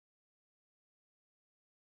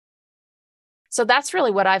So that's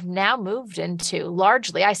really what I've now moved into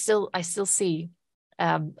largely. I still see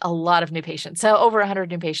a lot of new patients, so over 100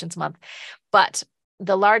 new patients a month. But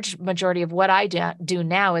the large majority of what I do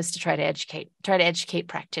now is to try to educate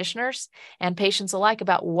practitioners and patients alike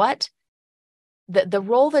about what the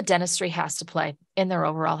role that dentistry has to play in their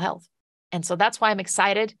overall health. And so that's why I'm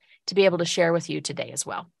excited to be able to share with you today as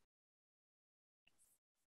well.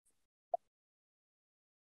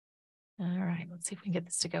 All right, let's see if we can get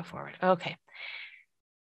this to go forward. Okay.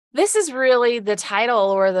 This is really the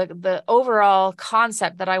title or the overall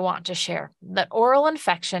concept that I want to share, that oral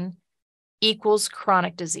infection equals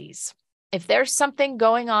chronic disease. If there's something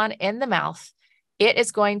going on in the mouth, it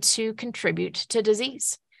is going to contribute to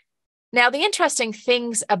disease. Now, the interesting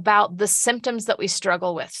things about the symptoms that we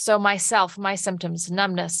struggle with, so my symptoms,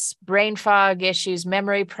 numbness, brain fog issues,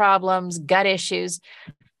 memory problems, gut issues,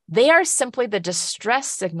 they are simply the distress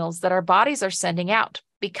signals that our bodies are sending out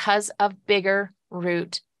because of bigger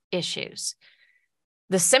root issues.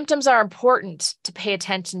 The symptoms are important to pay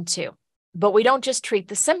attention to, but we don't just treat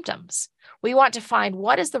the symptoms. We want to find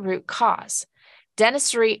what is the root cause.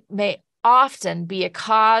 Dentistry may often be a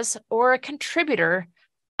cause or a contributor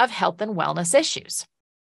of health and wellness issues.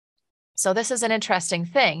 So this is an interesting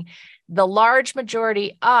thing. The large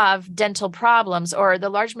majority of dental problems or the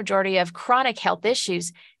large majority of chronic health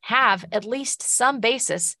issues have at least some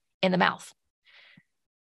basis in the mouth.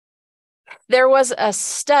 There was a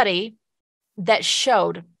study that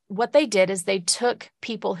showed what they did is they took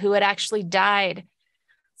people who had actually died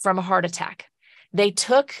from a heart attack. They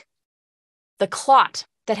took the clot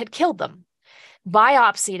that had killed them,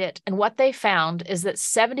 biopsied it, and what they found is that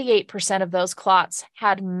 78% of those clots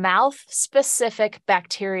had mouth-specific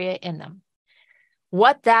bacteria in them.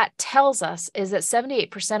 What that tells us is that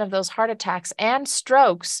 78% of those heart attacks and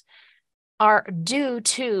strokes are due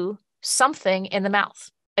to something in the mouth.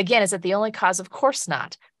 Again, is it the only cause? Of course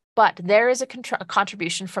not, but there is a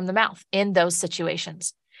contribution from the mouth in those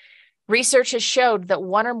situations. Research has showed that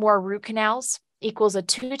one or more root canals equals a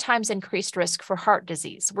 2 times increased risk for heart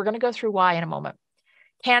disease. We're going to go through why in a moment.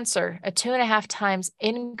 Cancer, a 2.5 times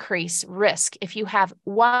increase risk if you have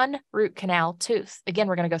one root canal tooth. Again,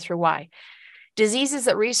 we're going to go through why. Diseases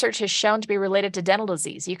that research has shown to be related to dental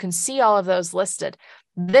disease. You can see all of those listed.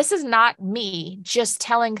 This is not me just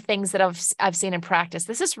telling things that I've seen in practice.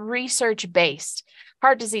 This is research-based.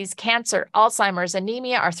 Heart disease, cancer, Alzheimer's,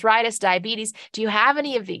 anemia, arthritis, diabetes. Do you have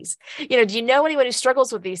any of these? Do you know anyone who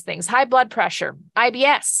struggles with these things? High blood pressure,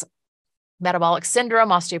 IBS, metabolic syndrome,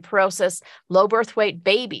 osteoporosis, low birth weight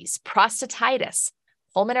babies, prostatitis,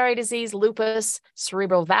 pulmonary disease, lupus,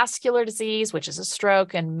 cerebral vascular disease, which is a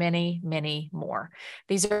stroke, and many, many more.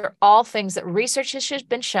 These are all things that research has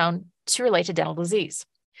been shown to relate to dental disease.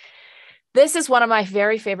 This is one of my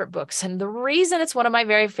very favorite books. And the reason it's one of my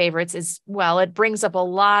very favorites is, well, it brings up a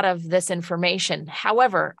lot of this information.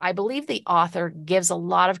 However, I believe the author gives a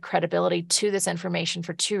lot of credibility to this information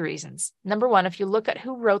for 2 reasons. Number one, if you look at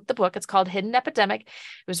who wrote the book, it's called Hidden Epidemic. It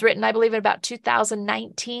was written, I believe, in about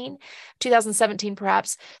 2019, 2017,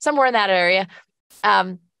 perhaps, somewhere in that area.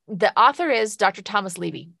 The author is Dr. Thomas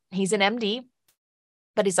Levy. He's an MD,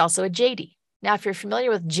 but he's also a JD. Now, if you're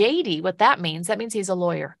familiar with JD, what that means he's a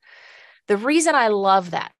lawyer. The reason I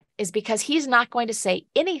love that is because he's not going to say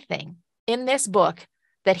anything in this book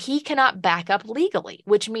that he cannot back up legally,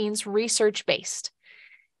 which means research-based.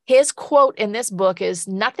 His quote in this book is,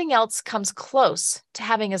 "Nothing else comes close to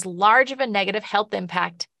having as large of a negative health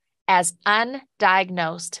impact as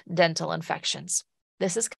undiagnosed dental infections."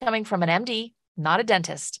 This is coming from an MD, not a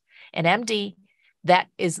dentist, an MD that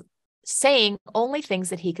is saying only things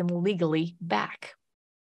that he can legally back.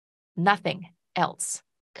 Nothing else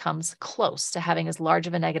comes close to having as large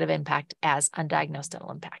of a negative impact as undiagnosed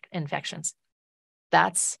dental infections.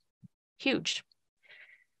 That's huge.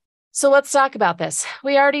 So let's talk about this.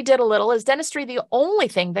 We already did a little. Is dentistry the only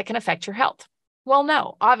thing that can affect your health? Well,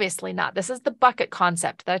 no, obviously not. This is the bucket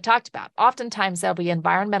concept that I talked about. Oftentimes there'll be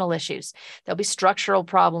environmental issues. There'll be structural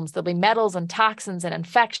problems. There'll be metals and toxins and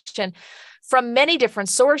infection from many different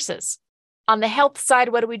sources. On the health side,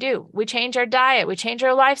 what do? We change our diet. We change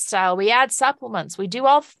our lifestyle. We add supplements. We do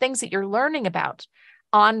all the things that you're learning about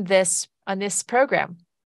on this program.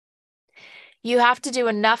 You have to do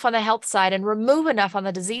enough on the health side and remove enough on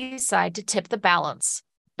the disease side to tip the balance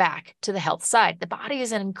back to the health side. The body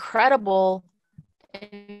is an incredible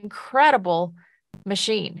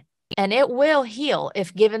machine, and it will heal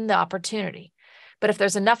if given the opportunity. But if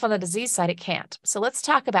there's enough on the disease side, it can't. So let's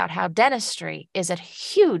talk about how dentistry is a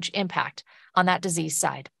huge impact on that disease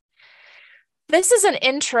side. This is an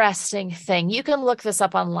interesting thing. You can look this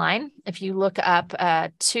up online if you look up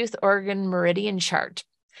a tooth organ meridian chart.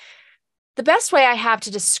 The best way I have to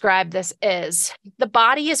describe this is the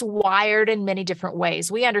body is wired in many different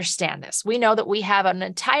ways. We understand this. We know that we have an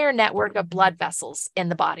entire network of blood vessels in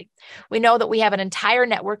the body. We know that we have an entire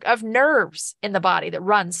network of nerves in the body that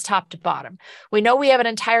runs top to bottom. We know we have an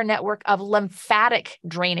entire network of lymphatic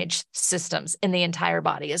drainage systems in the entire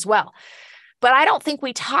body as well. But I don't think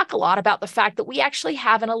we talk a lot about the fact that we actually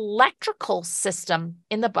have an electrical system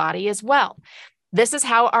in the body as well. This is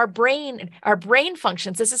how our brain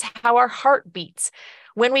functions. This is how our heart beats.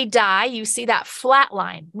 When we die, you see that flat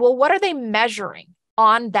line. Well, what are they measuring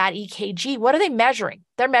on that EKG? What are they measuring?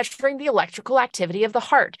 They're measuring the electrical activity of the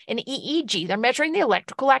heart. In EEG, they're measuring the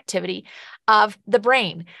electrical activity of the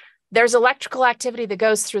brain. There's electrical activity that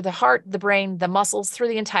goes through the heart, the brain, the muscles, through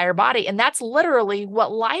the entire body. And that's literally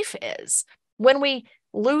what life is. When we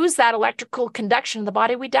lose that electrical conduction in the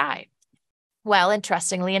body, we die. Well,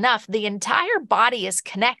 interestingly enough, the entire body is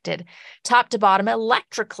connected top to bottom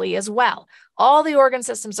electrically as well. All the organ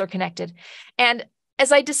systems are connected. And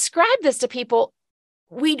as I describe this to people,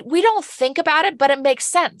 we don't think about it, but it makes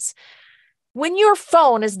sense. When your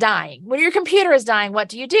phone is dying, when your computer is dying, what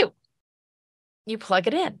do? You plug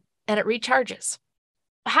it in and it recharges.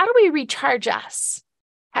 How do we recharge us?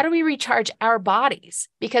 How do we recharge our bodies?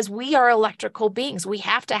 Because we are electrical beings. We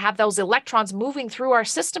have to have those electrons moving through our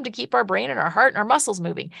system to keep our brain and our heart and our muscles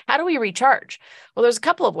moving. How do we recharge? Well, there's a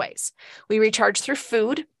couple of ways. We recharge through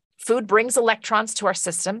food. Food brings electrons to our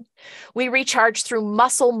system. We recharge through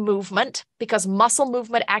muscle movement because muscle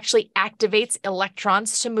movement actually activates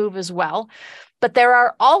electrons to move as well. But there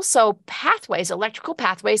are also pathways, electrical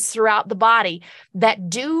pathways throughout the body that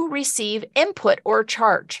do receive input or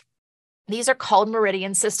charge. These are called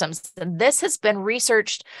meridian systems, and this has been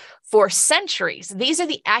researched for centuries. These are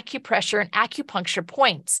the acupressure and acupuncture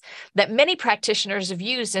points that many practitioners have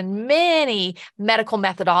used in many medical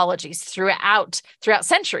methodologies throughout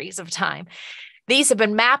centuries of time. These have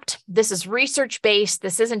been mapped. This is research-based.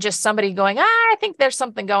 This isn't just somebody going, I think there's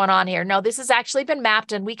something going on here. No, this has actually been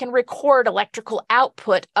mapped, and we can record electrical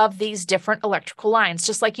output of these different electrical lines.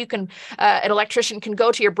 Just like you can, an electrician can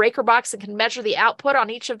go to your breaker box and can measure the output on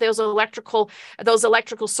each of those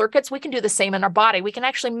electrical circuits. We can do the same in our body. We can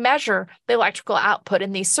actually measure the electrical output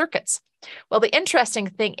in these circuits. Well, the interesting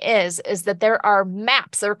thing is that there are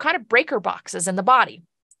maps. There are kind of breaker boxes in the body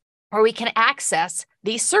where we can access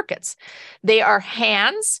these circuits. They are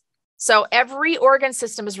hands. So every organ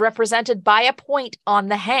system is represented by a point on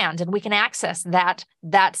the hand, and we can access that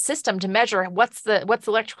system to measure what's the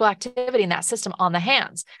electrical activity in that system on the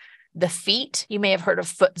hands. The feet, you may have heard of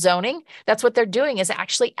foot zoning. That's what they're doing, is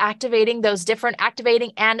actually activating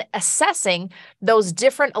and assessing those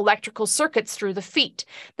different electrical circuits through the feet.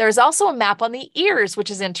 There's also a map on the ears, which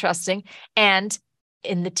is interesting, and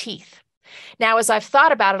in the teeth. Now, as I've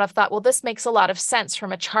thought about it, I've thought, well, this makes a lot of sense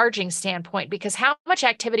from a charging standpoint, because how much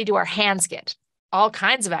activity do our hands get? All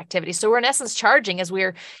kinds of activity. So we're in essence charging as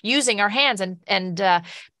we're using our hands and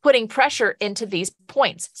putting pressure into these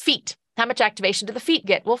points. Feet. How much activation do the feet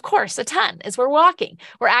get? Well, of course, a ton. As we're walking,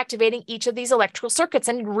 we're activating each of these electrical circuits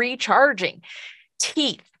and recharging.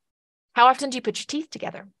 Teeth. How often do you put your teeth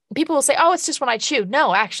together? People will say, oh, it's just when I chew.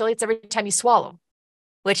 No, actually, it's every time you swallow,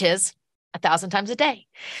 which is 1,000 times a day.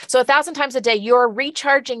 So 1,000 times a day, you're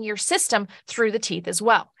recharging your system through the teeth as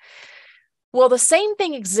well. Well, the same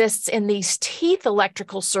thing exists in these teeth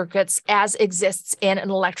electrical circuits as exists in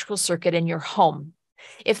an electrical circuit in your home.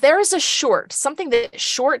 If there is a short, something that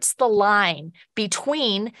shorts the line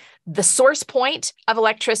between the source point of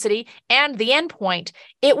electricity and the end point,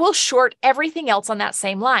 it will short everything else on that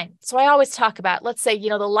same line. So I always talk about, let's say,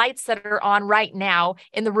 the lights that are on right now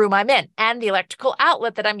in the room I'm in and the electrical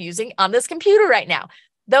outlet that I'm using on this computer right now.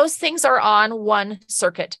 Those things are on one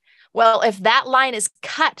circuit. Well, if that line is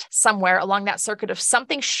cut somewhere along that circuit, if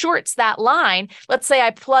something shorts that line, let's say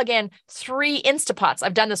I plug in 3 Instapots.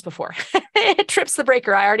 I've done this before. It trips the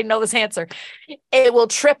breaker. I already know this answer. It will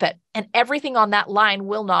trip it, and everything on that line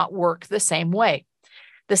will not work the same way.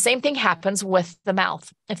 The same thing happens with the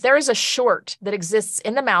mouth. If there is a short that exists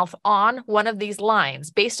in the mouth on one of these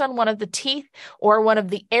lines, based on one of the teeth or one of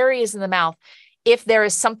the areas in the mouth, if there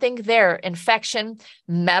is something there, infection,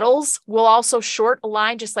 metals will also short a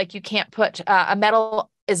line, just like you can't put a metal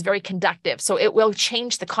is very conductive. So it will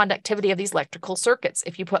change the conductivity of these electrical circuits.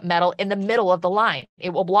 If you put metal in the middle of the line, it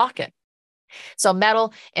will block it. So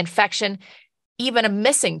metal, infection, even a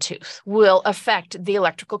missing tooth will affect the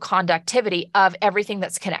electrical conductivity of everything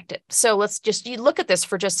that's connected. So you look at this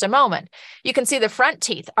for just a moment. You can see the front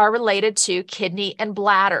teeth are related to kidney and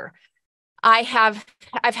bladder. I've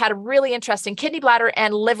had a really interesting kidney, bladder,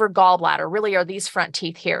 and liver gallbladder really are these front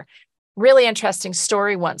teeth here. Really interesting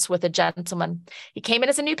story once with a gentleman. He came in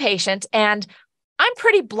as a new patient, and I'm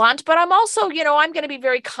pretty blunt, but I'm also, I'm going to be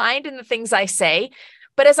very kind in the things I say.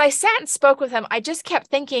 But as I sat and spoke with him, I just kept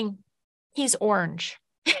thinking, he's orange.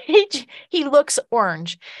 he looks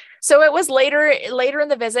orange. So it was later in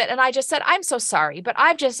the visit, and I just said, I'm so sorry, but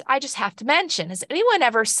I just have to mention, has anyone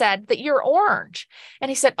ever said that you're orange?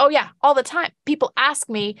 And he said, oh yeah, all the time. People ask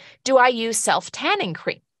me, do I use self-tanning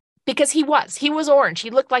cream? Because he was orange.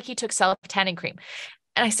 He looked like he took self-tanning cream.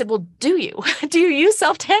 And I said, well, do you use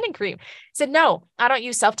self-tanning cream? He said, no, I don't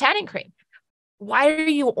use self-tanning cream. Why are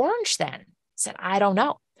you orange then? I said, I don't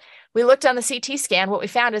know. We looked on the CT scan. What we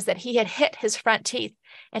found is that he had hit his front teeth,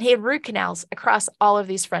 and he had root canals across all of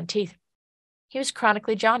these front teeth. He was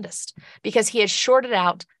chronically jaundiced because he had shorted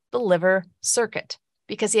out the liver circuit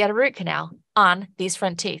because he had a root canal on these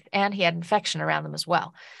front teeth, and he had infection around them as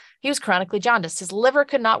well. He was chronically jaundiced. His liver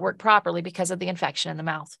could not work properly because of the infection in the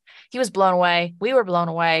mouth. He was blown away. We were blown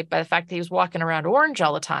away by the fact that he was walking around orange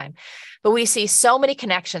all the time. But we see so many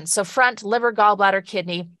connections. So front, liver, gallbladder,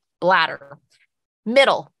 kidney, bladder.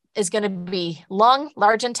 Middle is going to be lung,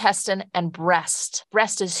 large intestine, and breast.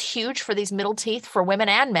 Breast is huge for these middle teeth for women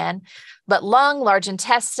and men, but lung, large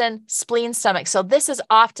intestine, spleen, stomach. So this is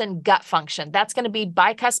often gut function. That's going to be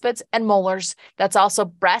bicuspids and molars. That's also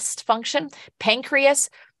breast function, pancreas.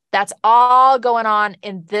 That's all going on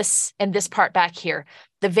in this part back here.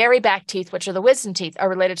 The very back teeth, which are the wisdom teeth, are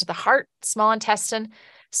related to the heart, small intestine,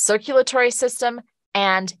 circulatory system,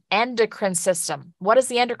 and endocrine system. What is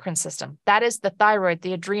the endocrine system? That is the thyroid,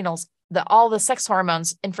 the adrenals, all the sex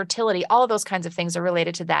hormones, infertility, all of those kinds of things are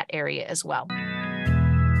related to that area as well.